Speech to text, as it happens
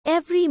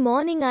Every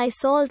morning I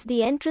salt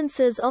the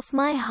entrances of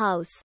my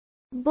house,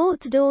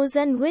 both doors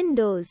and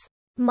windows.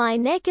 My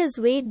neck is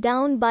weighed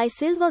down by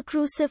silver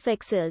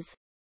crucifixes,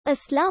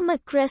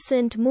 Islamic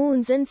crescent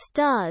moons and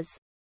stars,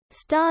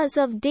 stars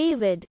of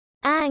David,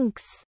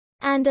 ankhs,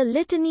 and a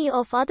litany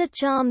of other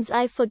charms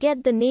I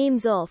forget the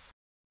names of.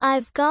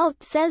 I've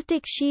carved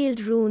Celtic shield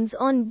runes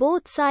on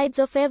both sides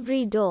of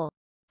every door,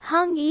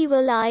 hung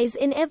evil eyes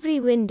in every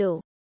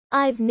window.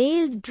 I've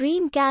nailed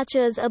dream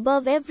catchers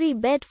above every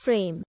bed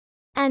frame.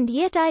 And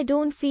yet I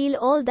don't feel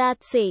all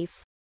that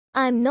safe.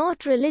 I'm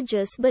not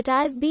religious, but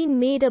I've been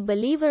made a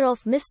believer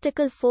of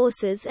mystical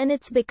forces, and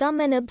it's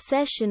become an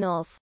obsession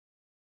of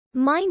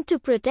mine to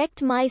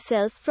protect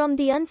myself from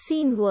the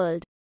unseen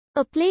world.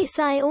 A place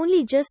I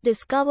only just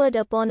discovered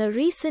upon a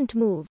recent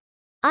move.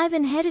 I've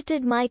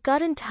inherited my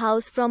current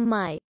house from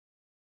my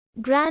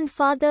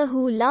grandfather,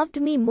 who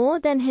loved me more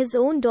than his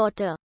own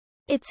daughter.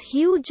 It's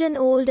huge and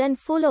old and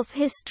full of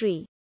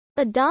history.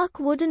 A dark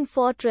wooden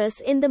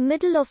fortress in the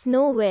middle of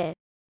nowhere.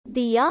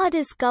 The yard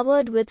is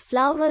covered with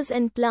flowers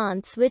and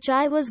plants which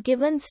I was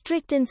given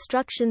strict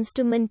instructions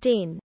to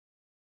maintain.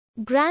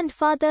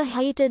 Grandfather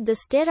hated the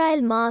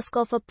sterile mask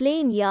of a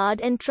plain yard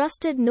and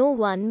trusted no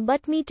one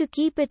but me to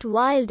keep it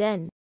wild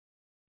and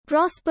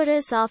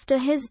prosperous after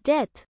his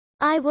death.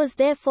 I was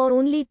there for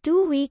only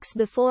 2 weeks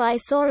before I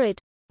saw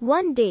it.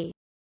 One day,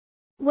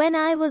 when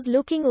I was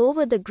looking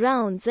over the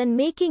grounds and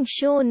making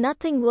sure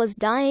nothing was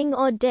dying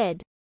or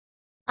dead,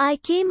 I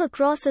came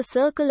across a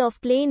circle of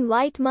plain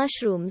white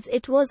mushrooms.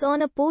 It was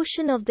on a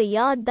portion of the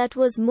yard that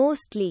was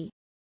mostly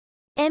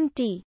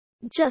empty.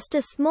 Just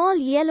a small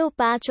yellow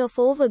patch of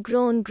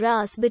overgrown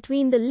grass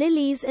between the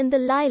lilies and the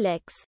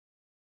lilacs.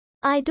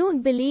 I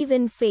don't believe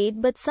in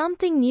fate, but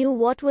something knew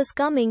what was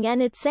coming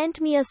and it sent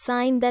me a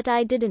sign that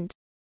I didn't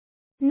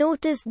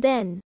notice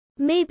then.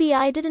 Maybe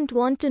I didn't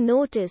want to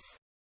notice.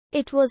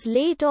 It was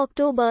late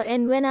October,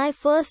 and when I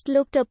first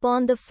looked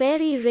upon the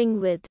fairy ring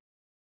with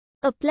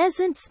a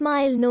pleasant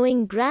smile,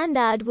 knowing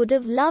Grandad would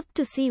have loved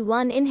to see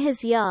one in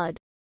his yard,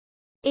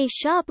 a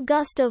sharp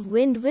gust of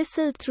wind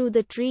whistled through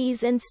the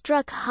trees and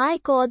struck high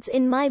chords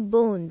in my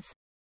bones.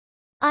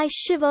 I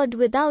shivered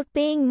without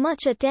paying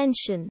much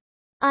attention.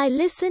 I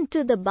listened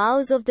to the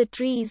boughs of the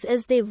trees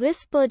as they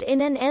whispered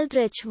in an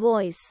eldritch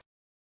voice.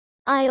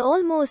 I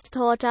almost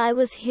thought I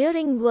was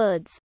hearing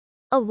words.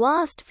 A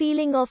vast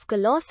feeling of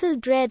colossal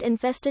dread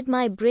infested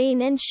my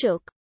brain and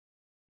shook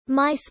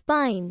my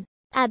spine.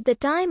 At the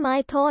time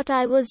I thought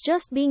I was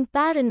just being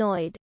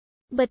paranoid.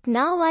 But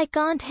now I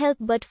can't help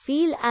but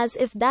feel as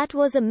if that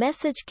was a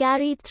message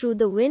carried through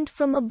the wind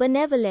from a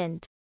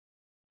benevolent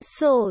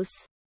source.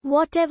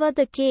 Whatever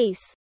the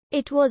case,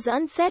 it was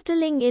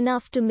unsettling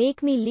enough to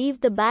make me leave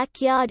the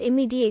backyard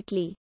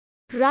immediately.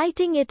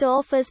 Writing it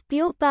off as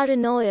pure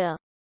paranoia,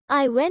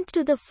 I went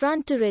to the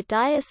front to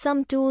retire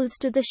some tools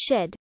to the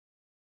shed.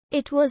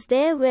 It was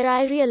there where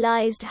I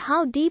realized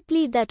how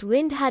deeply that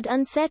wind had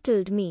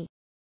unsettled me.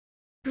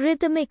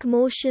 Rhythmic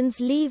motions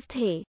leave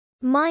the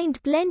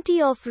mind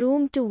plenty of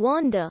room to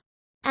wander,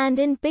 and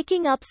in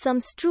picking up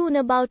some strewn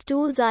about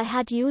tools I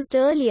had used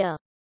earlier,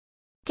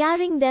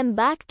 carrying them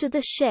back to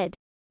the shed,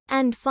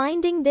 and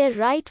finding their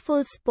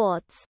rightful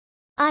spots,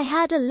 I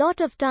had a lot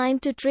of time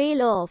to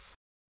trail off.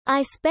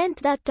 I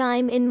spent that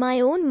time in my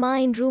own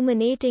mind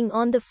ruminating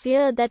on the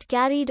fear that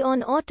carried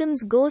on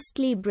autumn's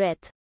ghostly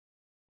breath.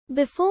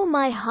 Before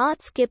my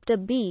heart skipped a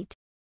beat,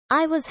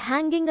 I was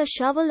hanging a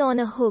shovel on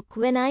a hook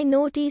when I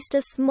noticed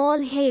a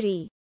small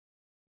hairy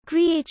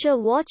creature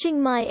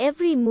watching my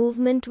every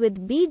movement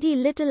with beady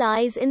little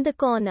eyes in the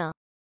corner.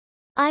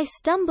 I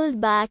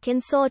stumbled back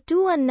and saw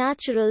 2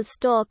 unnatural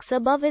stalks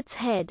above its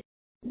head.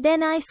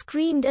 Then I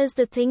screamed as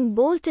the thing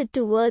bolted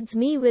towards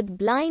me with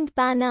blind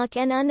panic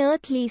and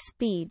unearthly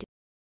speed.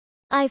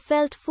 I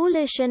felt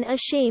foolish and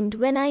ashamed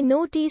when I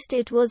noticed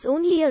it was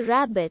only a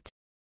rabbit.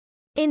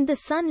 In the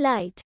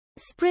sunlight,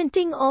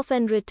 sprinting off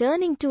and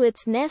returning to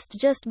its nest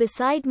just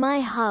beside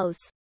my house.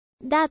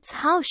 That's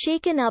how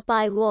shaken up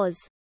I was.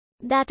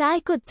 That I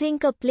could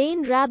think a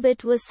plain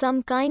rabbit was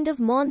some kind of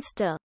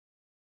monster.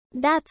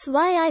 That's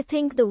why I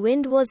think the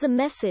wind was a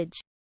message.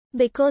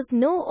 Because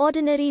no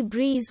ordinary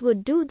breeze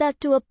would do that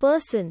to a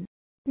person.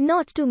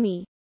 Not to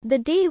me. The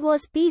day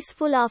was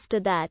peaceful after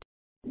that.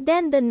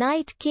 Then the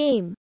night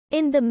came.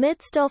 In the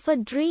midst of a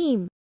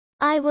dream,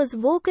 I was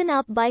woken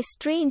up by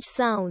strange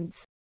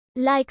sounds.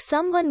 Like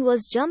someone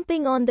was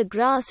jumping on the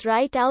grass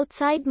right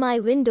outside my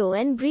window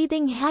and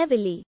breathing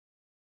heavily.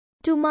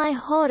 To my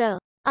horror,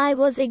 I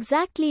was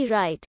exactly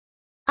right.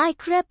 I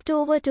crept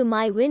over to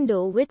my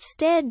window, which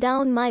stared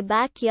down my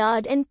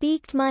backyard, and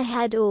peeked my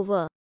head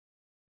over.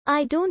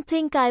 I don't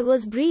think I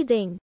was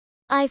breathing.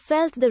 I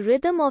felt the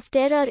rhythm of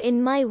terror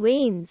in my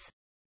veins.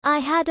 I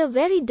had a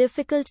very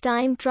difficult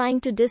time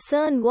trying to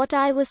discern what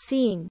I was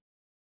seeing.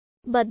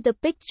 But the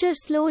picture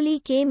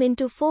slowly came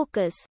into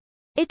focus.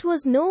 It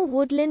was no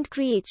woodland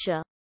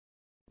creature.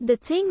 The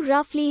thing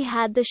roughly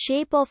had the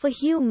shape of a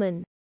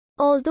human,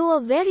 although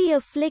a very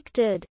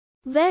afflicted,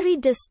 very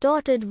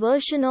distorted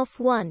version of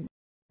one.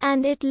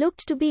 And it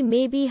looked to be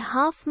maybe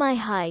half my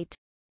height.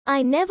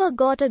 I never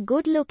got a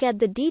good look at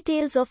the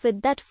details of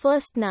it that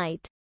first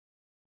night.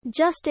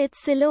 Just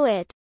its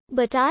silhouette.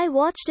 But I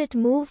watched it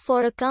move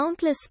for a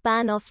countless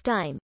span of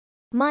time.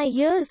 My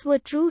ears were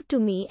true to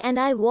me and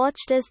I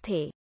watched as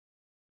the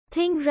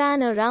thing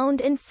ran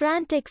around in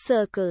frantic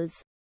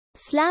circles,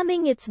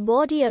 slamming its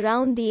body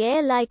around the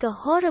air like a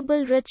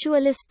horrible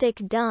ritualistic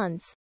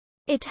dance.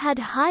 It had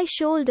high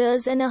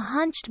shoulders and a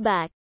hunched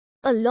back,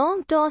 a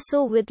long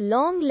torso with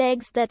long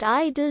legs that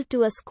idled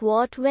to a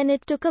squat when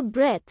it took a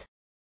breath.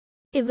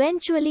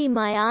 Eventually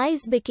my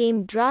eyes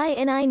became dry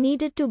and I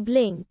needed to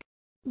blink.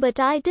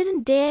 But I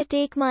didn't dare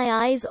take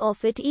my eyes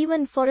off it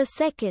even for a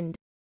second.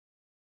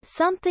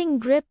 Something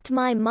gripped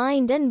my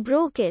mind and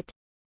broke it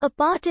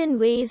apart in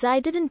ways I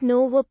didn't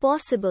know were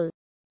possible.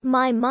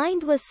 My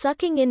mind was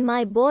sucking in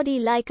my body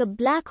like a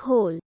black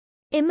hole.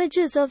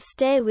 Images of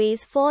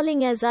stairways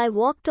falling as I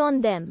walked on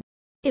them,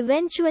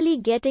 eventually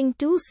getting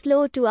too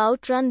slow to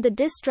outrun the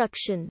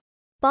destruction,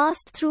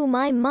 passed through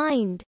my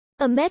mind.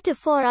 A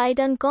metaphor I'd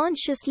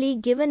unconsciously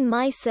given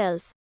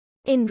myself.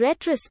 In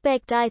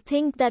retrospect, I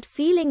think that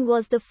feeling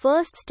was the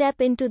first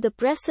step into the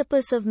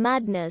precipice of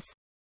madness.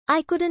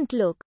 I couldn't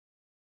look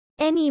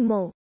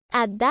anymore.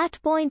 At that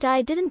point,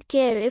 I didn't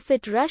care if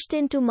it rushed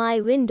into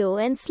my window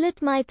and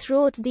slit my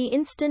throat the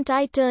instant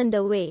I turned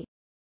away.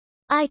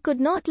 I could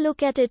not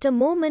look at it a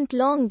moment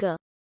longer.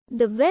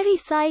 The very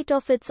sight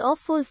of its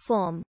awful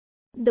form,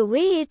 the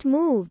way it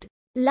moved,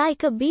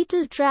 like a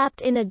beetle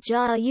trapped in a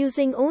jar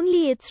using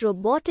only its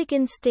robotic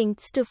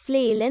instincts to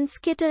flail and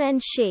skitter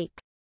and shake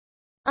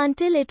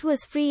until it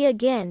was free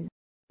again,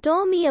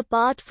 tore me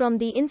apart from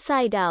the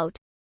inside out.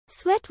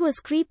 Sweat was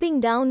creeping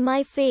down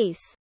my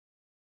face.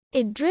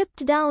 It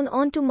dripped down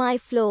onto my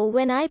floor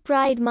when I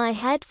pried my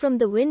head from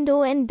the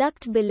window and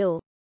ducked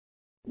below.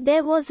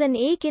 There was an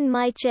ache in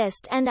my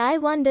chest and I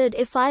wondered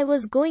if I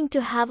was going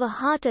to have a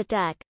heart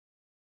attack.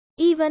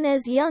 Even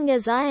as young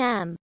as I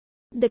am.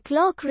 The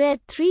clock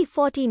read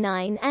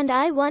 3:49 and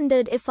I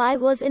wondered if I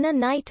was in a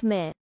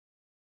nightmare.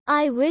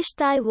 I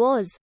wished I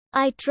was.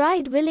 I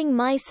tried willing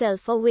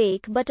myself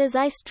awake, but as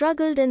I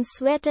struggled in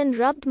sweat and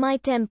rubbed my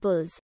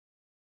temples,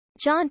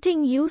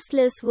 chanting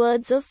useless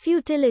words of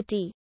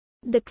futility,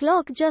 the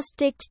clock just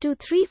ticked to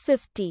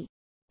 3:50.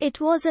 It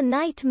was a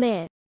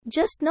nightmare,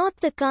 just not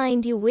the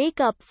kind you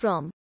wake up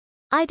from.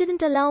 I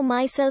didn't allow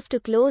myself to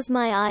close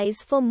my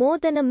eyes for more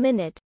than a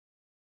minute.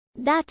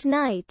 That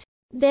night,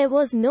 there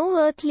was no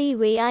earthly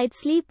way I'd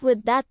sleep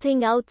with that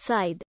thing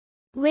outside.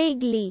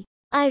 Vaguely,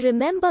 I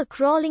remember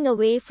crawling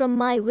away from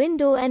my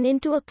window and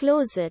into a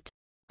closet.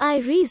 I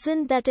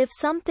reasoned that if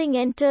something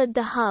entered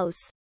the house,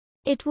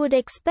 it would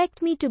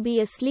expect me to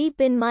be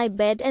asleep in my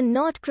bed and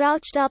not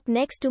crouched up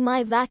next to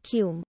my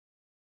vacuum.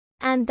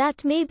 And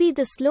that maybe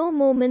the slow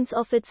moments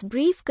of its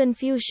brief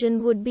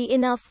confusion would be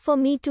enough for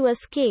me to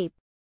escape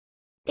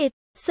it.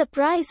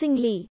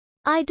 Surprisingly,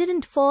 I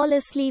didn't fall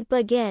asleep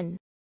again.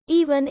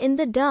 Even in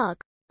the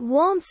dark,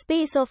 warm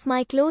space of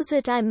my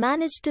closet, I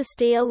managed to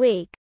stay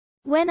awake.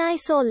 When I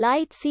saw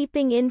light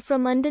seeping in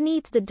from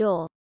underneath the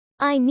door,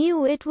 I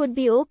knew it would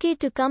be okay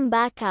to come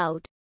back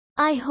out.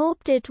 I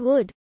hoped it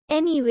would.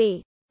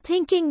 Anyway,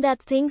 thinking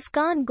that things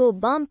can't go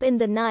bump in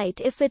the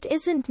night if it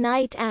isn't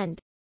night, and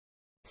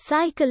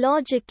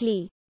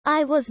psychologically,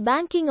 I was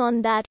banking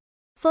on that.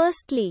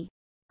 Firstly,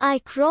 I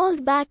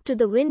crawled back to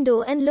the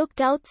window and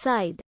looked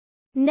outside.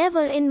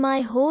 Never in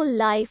my whole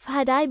life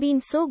had I been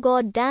so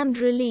goddamned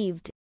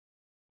relieved.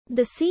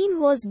 The scene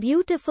was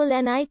beautiful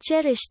and I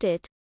cherished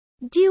it.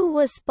 Dew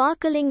was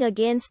sparkling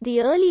against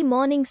the early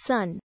morning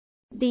sun.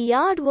 The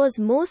yard was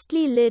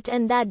mostly lit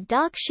and that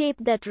dark shape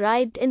that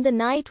writhed in the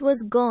night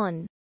was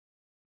gone.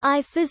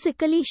 I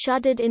physically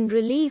shuddered in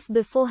relief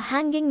before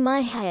hanging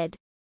my head.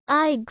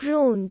 I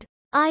groaned.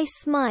 I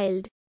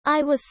smiled.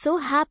 I was so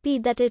happy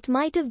that it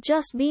might have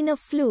just been a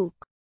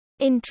fluke.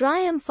 In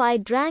triumph, I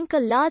drank a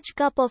large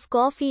cup of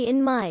coffee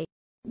in my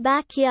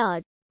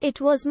backyard. It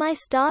was my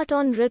start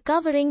on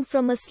recovering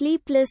from a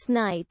sleepless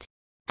night.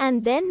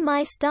 And then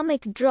my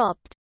stomach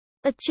dropped.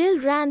 A chill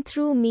ran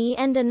through me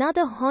and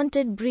another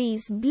haunted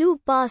breeze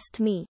blew past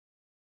me.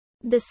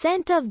 The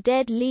scent of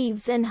dead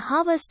leaves and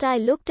harvest. I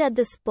looked at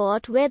the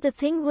spot where the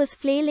thing was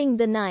flailing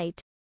the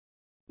night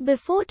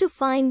before to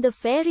find the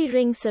fairy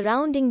ring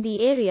surrounding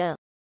the area,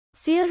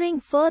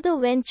 fearing further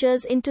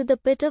ventures into the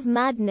pit of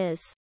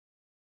madness.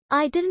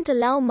 I didn't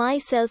allow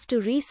myself to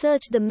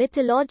research the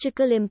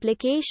mythological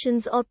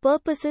implications or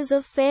purposes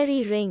of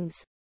fairy rings.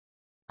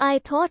 I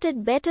thought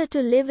it better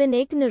to live in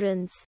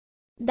ignorance.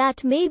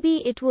 That maybe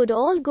it would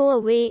all go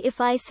away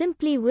if I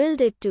simply willed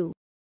it to.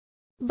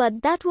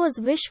 But that was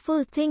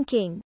wishful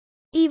thinking.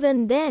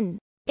 Even then,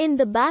 in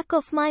the back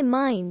of my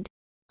mind,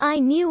 I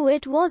knew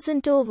it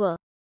wasn't over.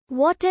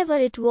 Whatever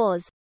it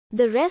was,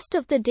 the rest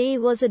of the day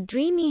was a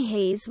dreamy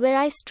haze where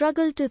I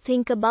struggled to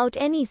think about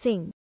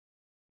anything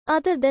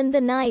other than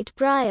the night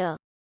prior.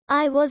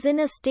 I was in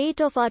a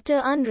state of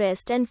utter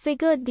unrest and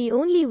figured the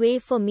only way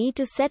for me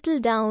to settle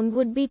down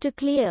would be to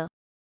clear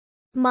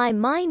my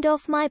mind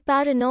of my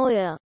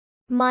paranoia.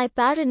 My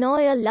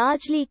paranoia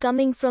largely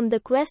coming from the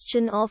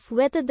question of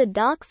whether the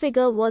dark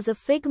figure was a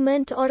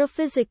figment or a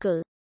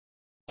physical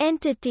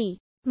entity.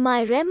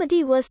 My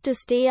remedy was to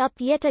stay up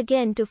yet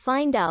again to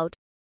find out.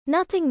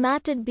 Nothing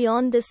mattered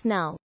beyond this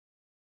now.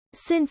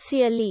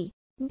 Sincerely.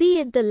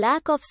 Be it the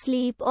lack of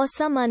sleep or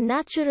some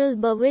unnatural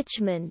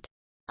bewitchment.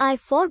 I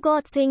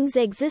forgot things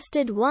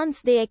existed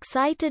once they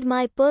excited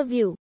my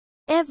purview.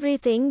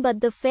 Everything but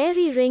the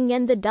fairy ring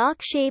and the dark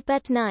shape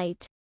at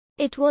night.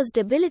 It was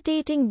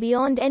debilitating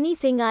beyond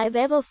anything I've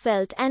ever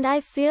felt, and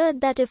I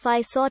feared that if I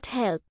sought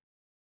help,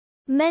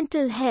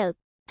 mental help,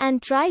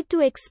 and tried to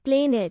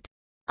explain it,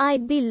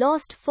 I'd be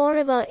lost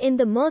forever in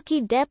the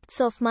murky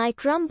depths of my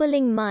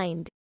crumbling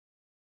mind.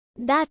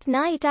 That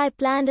night I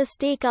planned a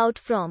stakeout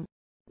from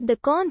the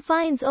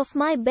confines of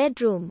my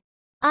bedroom.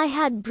 I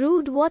had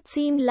brewed what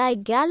seemed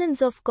like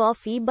gallons of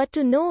coffee, but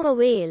to no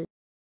avail.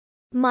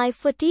 My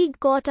fatigue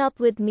caught up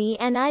with me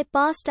and I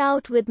passed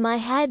out with my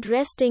head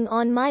resting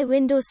on my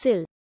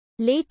windowsill.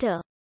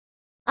 Later,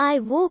 I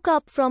woke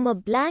up from a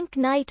blank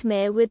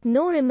nightmare with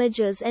no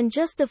images and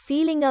just the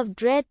feeling of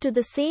dread to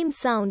the same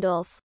sound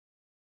of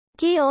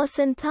chaos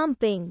and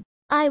thumping.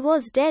 I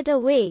was dead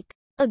awake,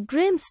 a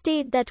grim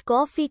state that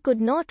coffee could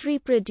not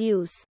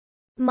reproduce.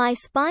 My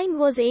spine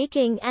was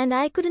aching and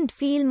I couldn't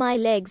feel my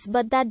legs,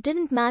 but that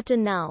didn't matter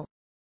now.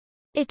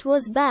 It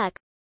was back.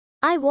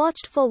 I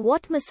watched for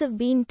what must have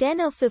been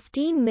 10 or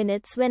 15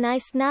 minutes when I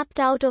snapped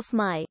out of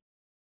my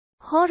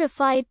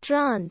horrified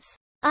trance.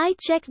 I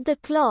checked the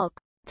clock,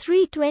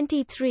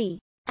 3:23,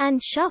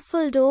 and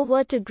shuffled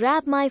over to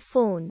grab my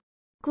phone,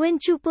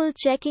 quintuple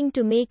checking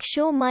to make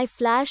sure my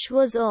flash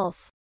was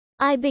off.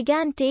 I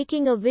began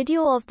taking a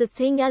video of the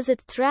thing as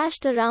it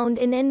thrashed around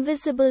in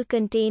invisible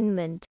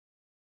containment.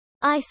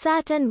 I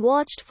sat and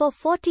watched for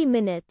 40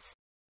 minutes,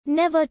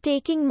 never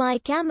taking my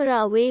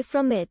camera away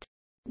from it.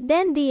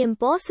 Then the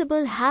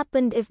impossible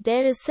happened, if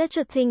there is such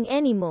a thing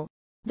anymore.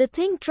 The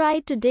thing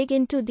tried to dig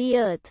into the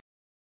earth,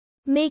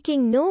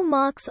 making no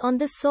marks on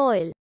the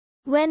soil.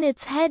 When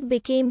its head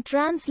became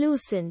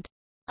translucent,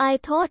 I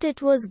thought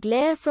it was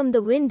glare from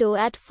the window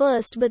at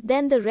first, but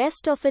then the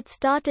rest of it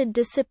started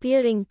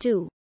disappearing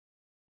too.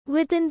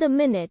 Within the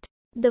minute,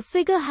 the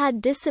figure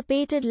had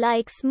dissipated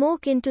like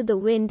smoke into the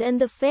wind and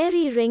the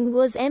fairy ring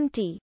was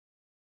empty.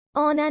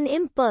 On an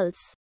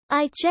impulse,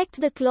 I checked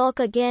the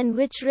clock again,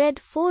 which read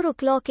 4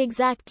 o'clock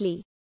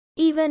exactly.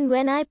 Even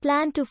when I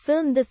planned to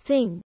film the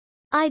thing,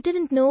 I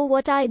didn't know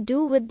what I'd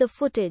do with the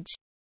footage.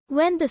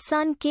 When the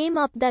sun came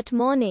up that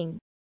morning,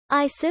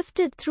 I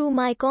sifted through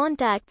my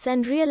contacts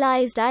and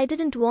realized I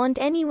didn't want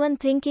anyone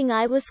thinking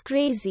I was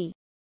crazy.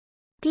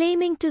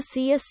 Claiming to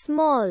see a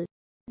small,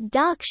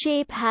 dark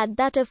shape had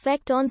that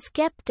effect on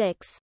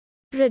skeptics.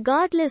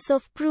 Regardless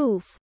of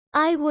proof,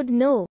 I would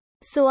know.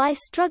 So I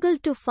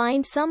struggled to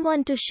find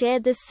someone to share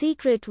this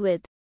secret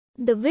with.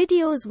 The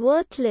video's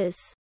worthless.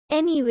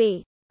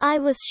 Anyway, I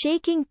was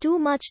shaking too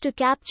much to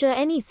capture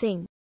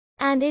anything.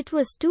 And it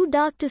was too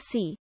dark to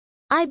see.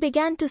 I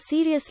began to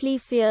seriously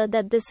fear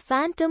that this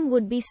phantom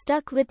would be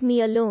stuck with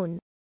me alone,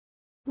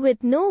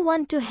 with no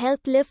one to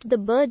help lift the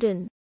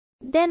burden.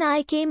 Then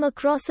I came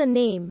across a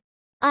name.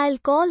 I'll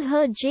call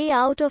her Jay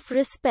out of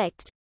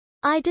respect.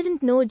 I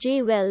didn't know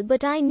Jay well,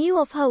 but I knew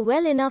of her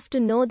well enough to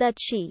know that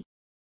she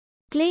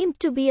claimed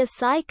to be a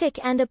psychic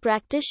and a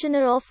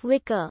practitioner of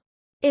Wicca.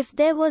 If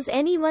there was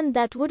anyone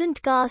that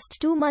wouldn't cast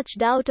too much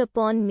doubt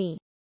upon me,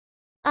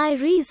 I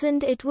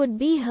reasoned it would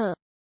be her.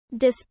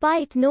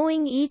 Despite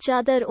knowing each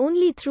other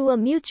only through a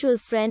mutual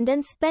friend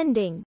and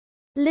spending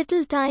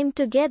little time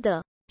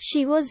together,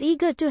 she was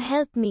eager to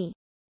help me.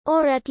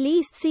 Or at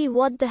least see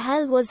what the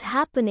hell was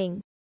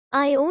happening.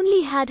 I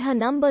only had her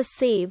number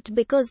saved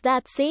because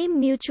that same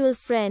mutual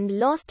friend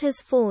lost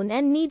his phone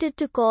and needed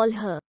to call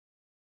her,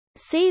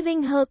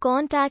 saving her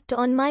contact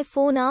on my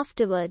phone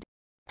afterward.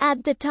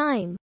 At the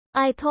time,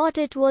 I thought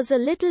it was a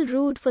little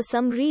rude for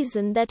some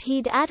reason that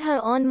he'd add her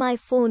on my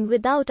phone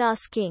without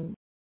asking.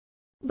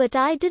 But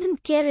I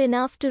didn't care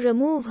enough to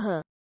remove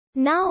her.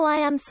 Now I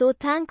am so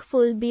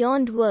thankful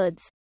beyond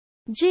words.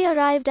 Jay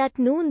arrived at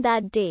noon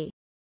that day.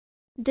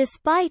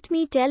 Despite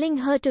me telling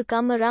her to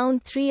come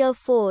around 3 or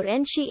 4,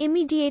 and she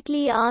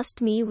immediately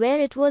asked me where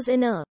it was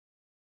in a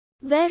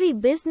very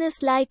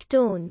business-like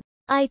tone.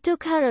 I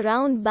took her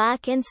around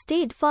back and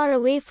stayed far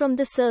away from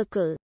the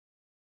circle,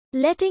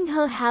 letting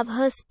her have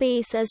her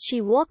space as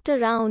she walked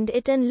around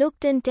it and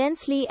looked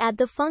intensely at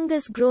the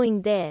fungus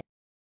growing there.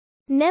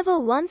 Never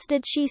once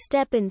did she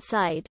step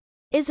inside.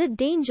 Is it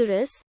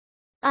dangerous?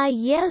 I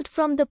yelled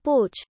from the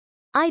porch.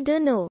 I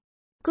dunno.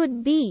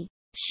 Could be,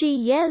 she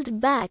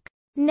yelled back,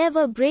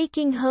 never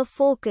breaking her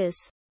focus.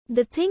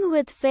 The thing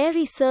with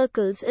fairy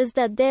circles is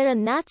that they're a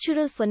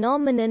natural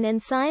phenomenon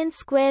and science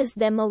squares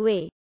them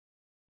away.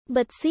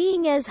 But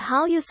seeing as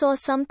how you saw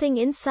something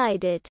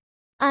inside it,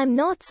 I'm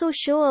not so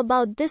sure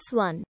about this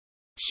one.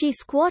 She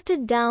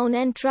squatted down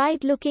and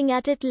tried looking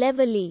at it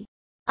levelly.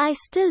 I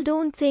still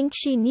don't think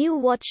she knew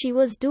what she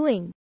was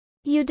doing.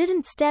 You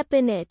didn't step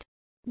in it,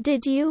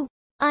 did you?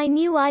 I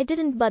knew I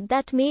didn't, but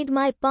that made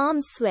my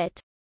palms sweat.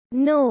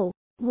 No.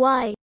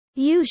 Why?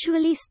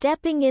 Usually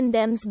stepping in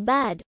them's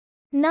bad.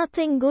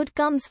 Nothing good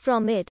comes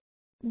from it.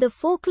 The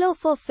folklore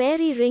for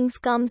fairy rings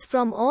comes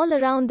from all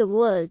around the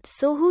world,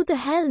 so who the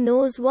hell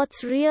knows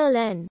what's real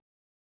and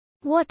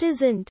what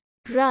isn't,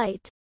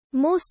 right?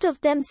 Most of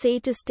them say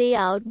to stay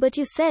out, but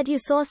you said you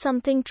saw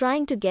something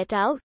trying to get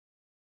out?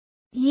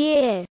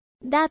 Yeah,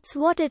 that's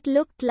what it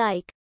looked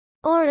like.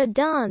 Or a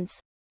dance.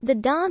 The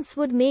dance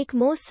would make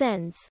more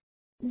sense.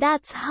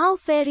 That's how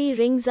fairy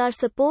rings are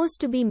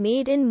supposed to be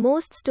made in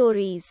most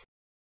stories.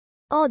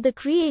 Or the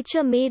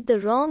creature made the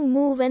wrong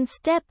move and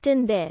stepped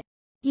in there.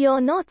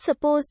 You're not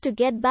supposed to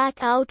get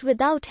back out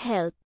without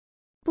help.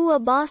 Poor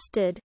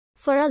bastard.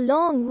 For a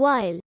long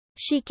while,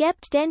 she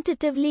kept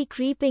tentatively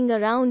creeping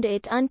around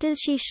it until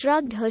she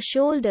shrugged her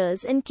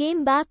shoulders and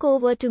came back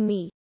over to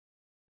me.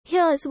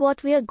 Here's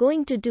what we're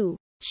going to do,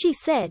 she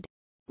said.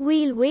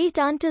 We'll wait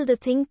until the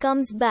thing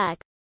comes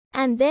back,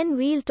 and then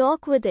we'll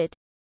talk with it.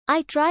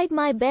 I tried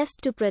my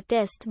best to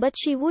protest, but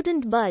she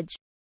wouldn't budge,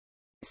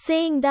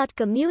 saying that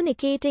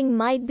communicating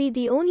might be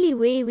the only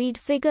way we'd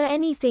figure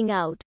anything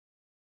out.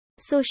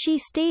 So she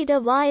stayed a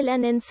while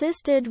and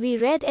insisted we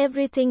read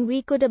everything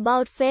we could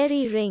about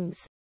fairy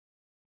rings.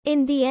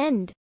 In the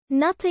end,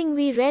 nothing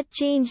we read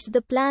changed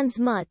the plans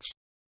much.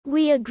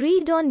 We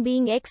agreed on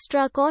being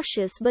extra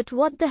cautious, but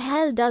what the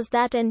hell does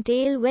that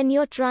entail when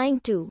you're trying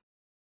to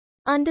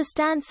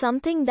understand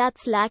something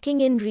that's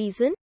lacking in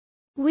reason?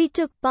 We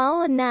took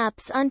power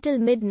naps until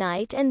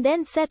midnight and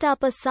then set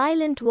up a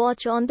silent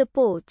watch on the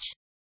porch,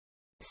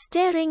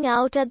 staring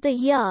out at the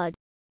yard.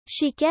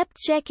 She kept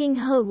checking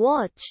her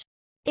watch.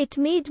 It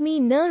made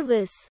me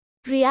nervous.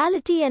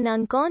 Reality and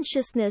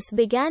unconsciousness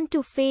began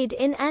to fade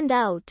in and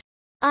out.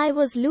 I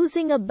was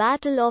losing a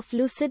battle of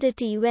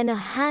lucidity when a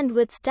hand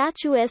with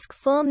statuesque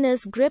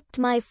firmness gripped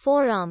my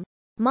forearm.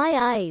 My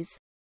eyes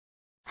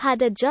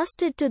had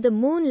adjusted to the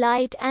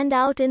moonlight, and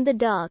out in the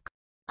dark,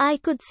 I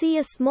could see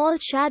a small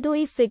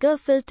shadowy figure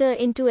filter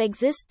into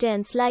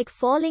existence like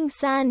falling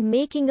sand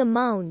making a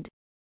mound.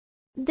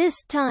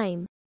 This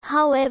time,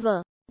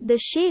 however, the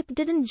shape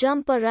didn't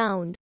jump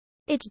around.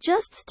 It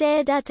just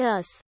stared at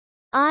us,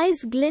 eyes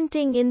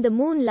glinting in the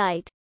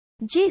moonlight.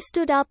 Jay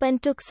stood up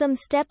and took some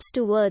steps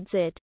towards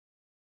it.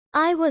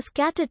 I was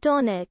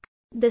catatonic.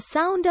 The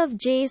sound of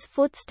Jay's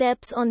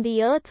footsteps on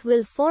the earth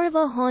will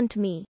forever haunt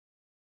me.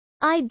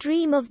 I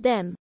dream of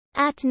them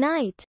at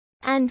night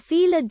and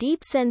feel a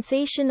deep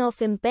sensation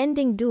of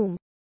impending doom.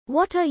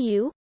 What are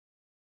you?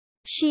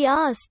 She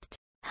asked,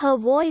 her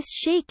voice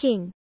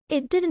shaking.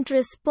 It didn't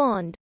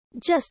respond,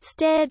 just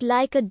stared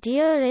like a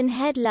deer in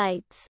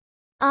headlights.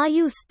 Are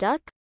you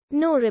stuck?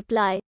 No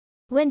reply.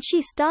 When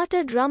she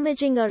started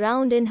rummaging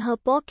around in her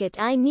pocket,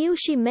 I knew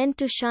she meant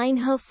to shine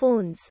her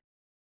phone's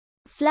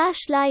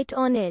flashlight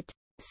on it.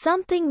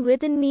 Something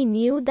within me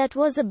knew that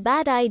was a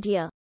bad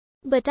idea.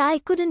 But I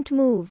couldn't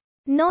move,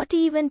 not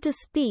even to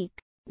speak.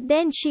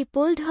 Then she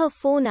pulled her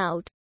phone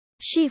out.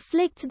 She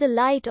flicked the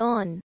light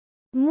on,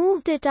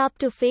 moved it up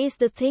to face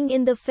the thing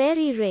in the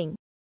fairy ring.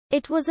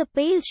 It was a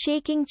pale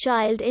shaking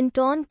child in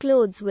torn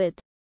clothes with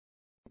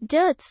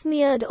dirt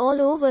smeared all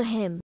over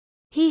him.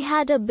 He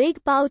had a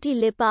big pouty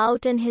lip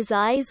out and his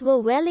eyes were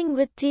welling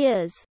with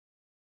tears.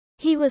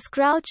 He was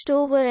crouched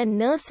over and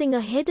nursing a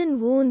hidden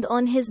wound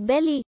on his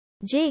belly.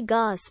 Jay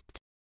gasped.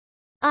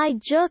 I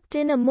jerked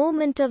in a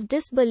moment of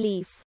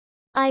disbelief.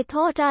 I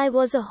thought I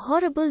was a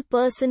horrible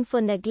person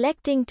for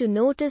neglecting to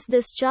notice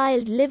this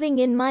child living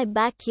in my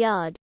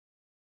backyard.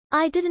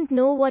 I didn't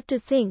know what to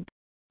think.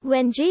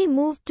 When Jay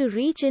moved to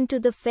reach into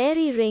the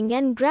fairy ring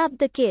and grab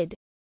the kid,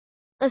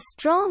 a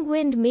strong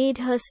wind made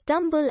her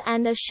stumble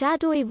and a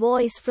shadowy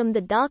voice from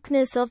the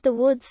darkness of the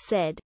woods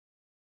said,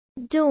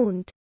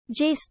 Don't.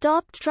 Jay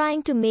stopped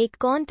trying to make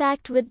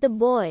contact with the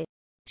boy.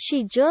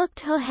 She jerked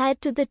her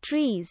head to the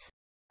trees.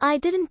 I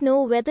didn't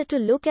know whether to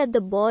look at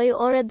the boy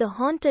or at the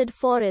haunted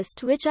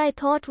forest, which I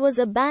thought was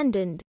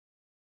abandoned.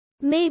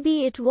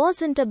 Maybe it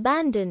wasn't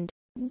abandoned,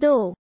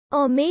 though.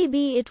 Or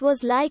maybe it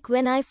was like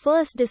when I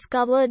first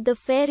discovered the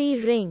fairy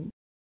ring.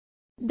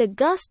 The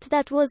gust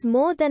that was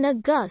more than a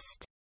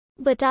gust.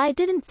 But I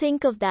didn't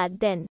think of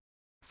that then.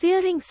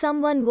 Fearing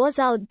someone was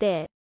out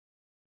there,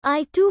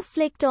 I too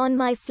flicked on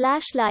my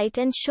flashlight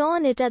and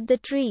shone it at the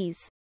trees.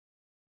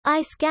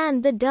 I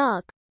scanned the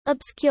dark,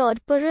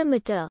 obscured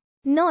perimeter,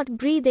 not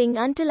breathing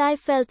until I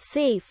felt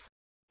safe.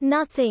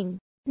 Nothing.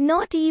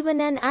 Not even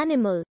an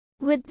animal.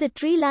 With the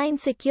tree line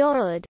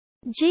secured,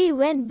 Jay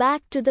went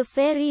back to the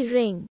fairy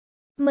ring.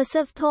 Must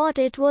have thought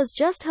it was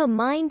just her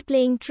mind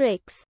playing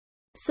tricks.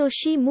 So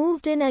she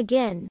moved in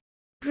again,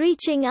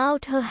 reaching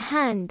out her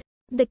hand.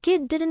 The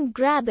kid didn't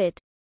grab it.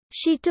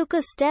 She took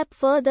a step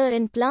further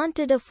and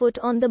planted a foot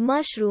on the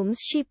mushrooms.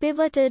 She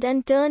pivoted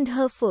and turned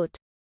her foot,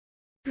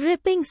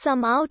 ripping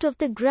some out of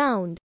the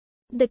ground.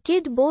 The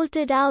kid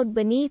bolted out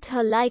beneath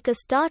her like a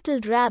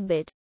startled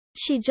rabbit.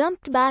 She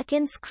jumped back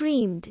and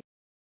screamed,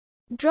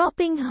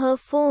 dropping her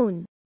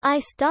phone. I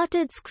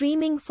started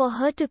screaming for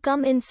her to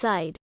come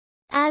inside.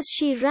 As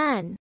she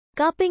ran,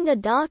 cupping a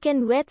dark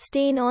and wet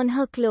stain on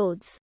her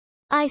clothes,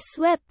 I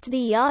swept the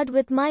yard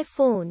with my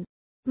phone,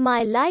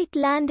 my light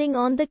landing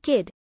on the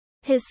kid.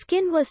 His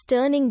skin was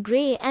turning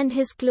grey and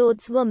his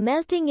clothes were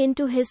melting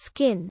into his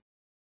skin.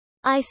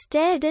 I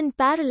stared in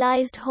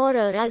paralyzed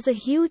horror as a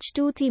huge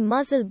toothy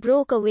muzzle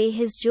broke away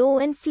his jaw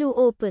and flew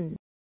open.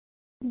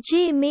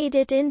 Jay made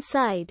it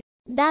inside.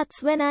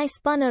 That's when I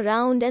spun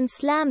around and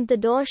slammed the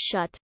door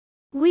shut.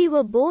 We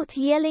were both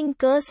yelling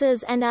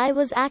curses and I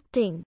was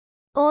acting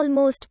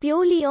almost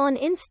purely on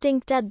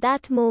instinct at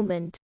that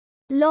moment.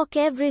 Lock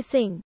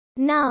everything.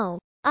 Now,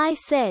 I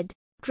said,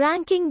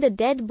 cranking the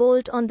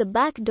deadbolt on the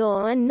back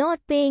door and not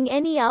paying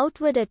any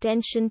outward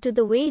attention to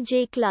the way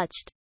Jay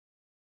clutched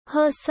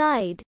her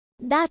side.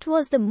 That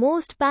was the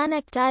most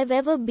panicked I've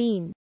ever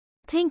been.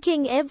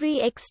 Thinking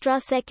every extra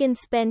second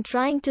spent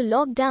trying to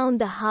lock down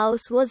the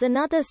house was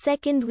another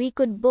second we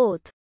could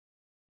both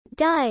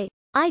die.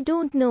 I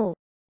don't know.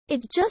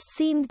 It just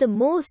seemed the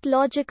most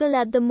logical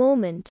at the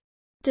moment.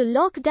 To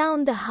lock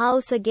down the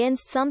house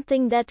against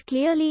something that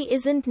clearly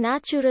isn't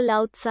natural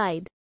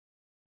outside.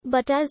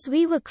 But as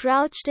we were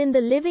crouched in the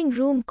living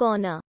room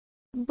corner,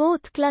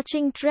 both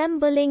clutching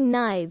trembling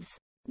knives,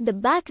 the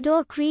back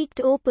door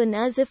creaked open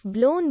as if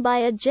blown by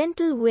a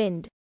gentle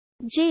wind.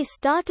 Jay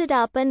started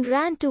up and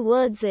ran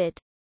towards it.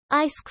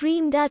 I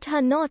screamed at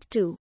her not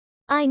to.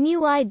 I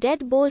knew I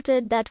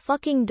deadbolted that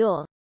fucking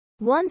door.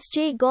 Once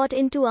Jay got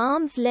into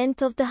arm's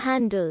length of the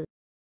handle,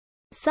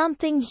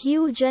 something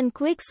huge and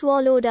quick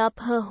swallowed up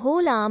her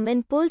whole arm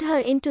and pulled her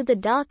into the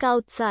dark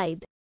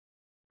outside.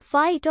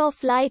 Fight or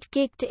flight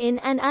kicked in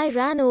and I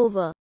ran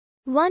over,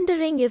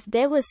 wondering if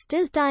there was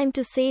still time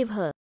to save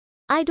her.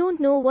 I don't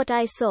know what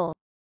I saw.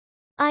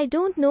 I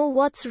don't know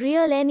what's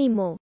real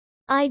anymore.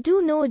 I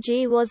do know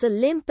Jay was a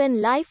limp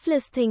and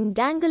lifeless thing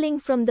dangling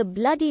from the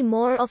bloody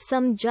maw of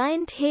some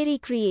giant hairy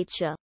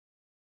creature,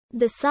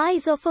 the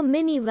size of a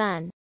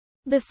minivan.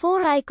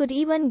 Before I could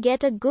even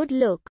get a good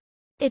look,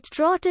 it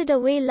trotted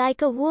away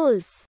like a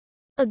wolf,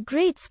 a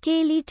great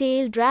scaly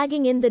tail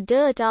dragging in the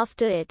dirt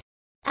after it.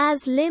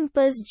 As limp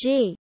as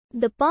Jay.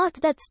 The part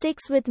that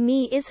sticks with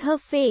me is her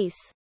face.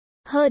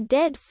 Her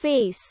dead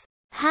face,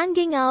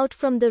 hanging out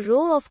from the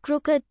row of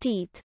crooked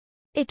teeth.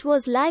 It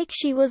was like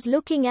she was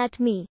looking at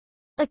me,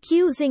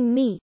 accusing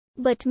me.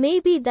 But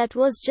maybe that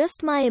was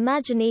just my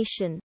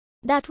imagination.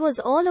 That was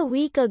all a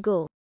week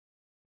ago.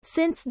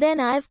 Since then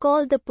I've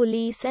called the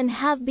police and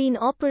have been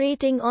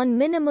operating on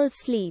minimal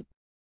sleep.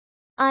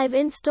 I've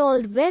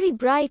installed very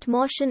bright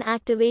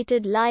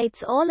motion-activated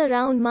lights all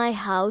around my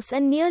house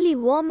and nearly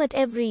warm it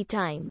every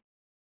time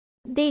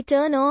they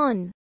turn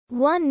on.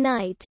 One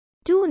night,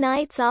 2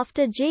 nights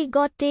after Jay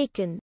got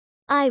taken,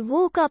 I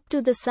woke up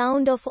to the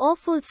sound of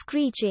awful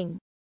screeching,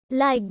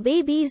 like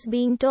babies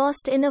being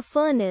tossed in a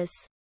furnace.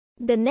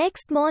 The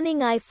next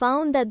morning I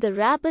found that the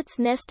rabbits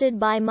nested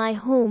by my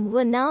home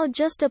were now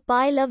just a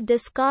pile of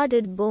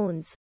discarded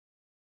bones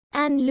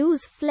and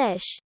loose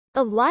flesh.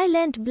 A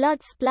violent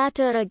blood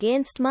splatter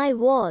against my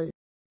wall.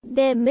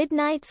 Their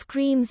midnight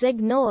screams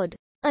ignored.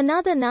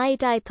 Another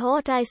night I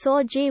thought I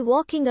saw Jay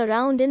walking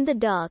around in the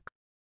dark.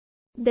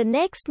 The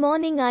next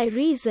morning I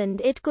reasoned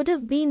it could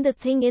have been the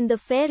thing in the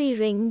fairy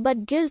ring,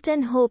 but guilt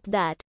and hope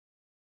that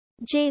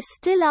Jay's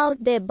still out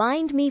there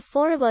bind me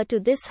forever to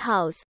this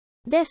house.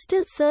 They're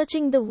still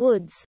searching the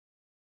woods.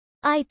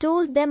 I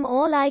told them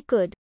all I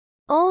could.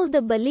 All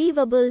the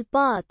believable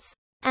parts.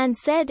 And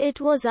said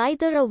it was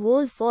either a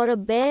wolf or a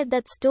bear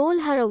that stole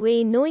her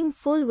away, knowing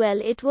full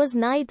well it was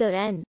neither,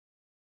 and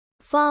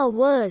far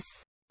worse,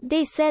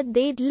 they said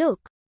they'd look.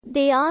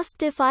 They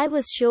asked if I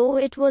was sure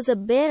it was a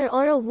bear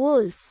or a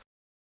wolf.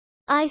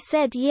 I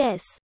said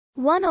yes.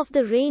 One of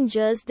the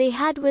rangers they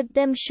had with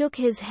them shook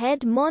his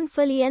head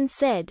mournfully and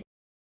said,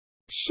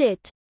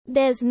 "Shit,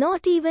 there's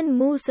not even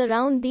moose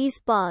around these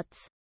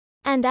parts."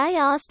 And I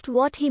asked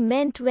what he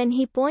meant when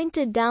he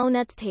pointed down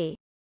at the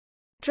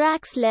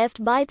tracks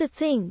left by the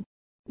thing.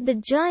 The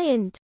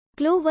giant,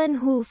 cloven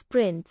hoof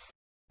prints.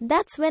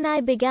 That's when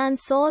I began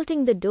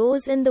salting the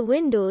doors and the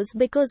windows,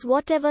 because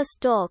whatever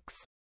stalks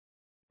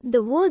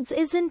the woods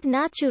isn't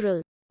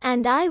natural.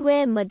 And I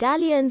wear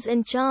medallions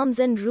and charms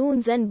and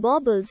runes and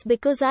baubles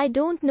because I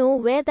don't know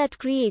where that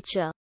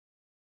creature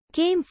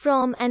came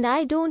from and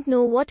I don't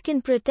know what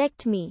can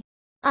protect me.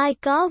 I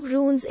carve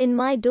runes in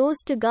my doors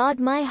to guard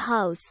my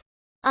house.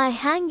 I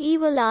hang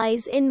evil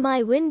eyes in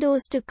my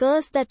windows to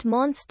curse that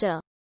monster,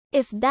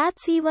 if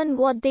that's even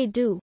what they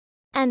do.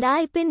 And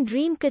I pin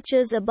dream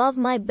catchers above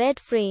my bed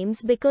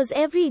frames because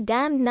every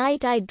damned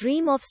night I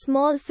dream of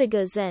small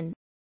figures and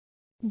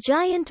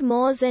giant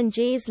maws and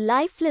Jay's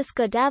lifeless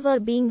cadaver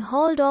being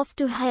hauled off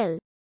to hell.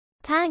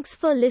 Thanks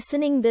for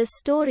listening. This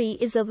story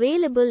is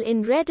available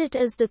in Reddit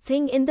as The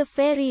Thing in the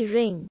Fairy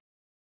Ring.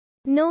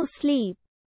 No sleep.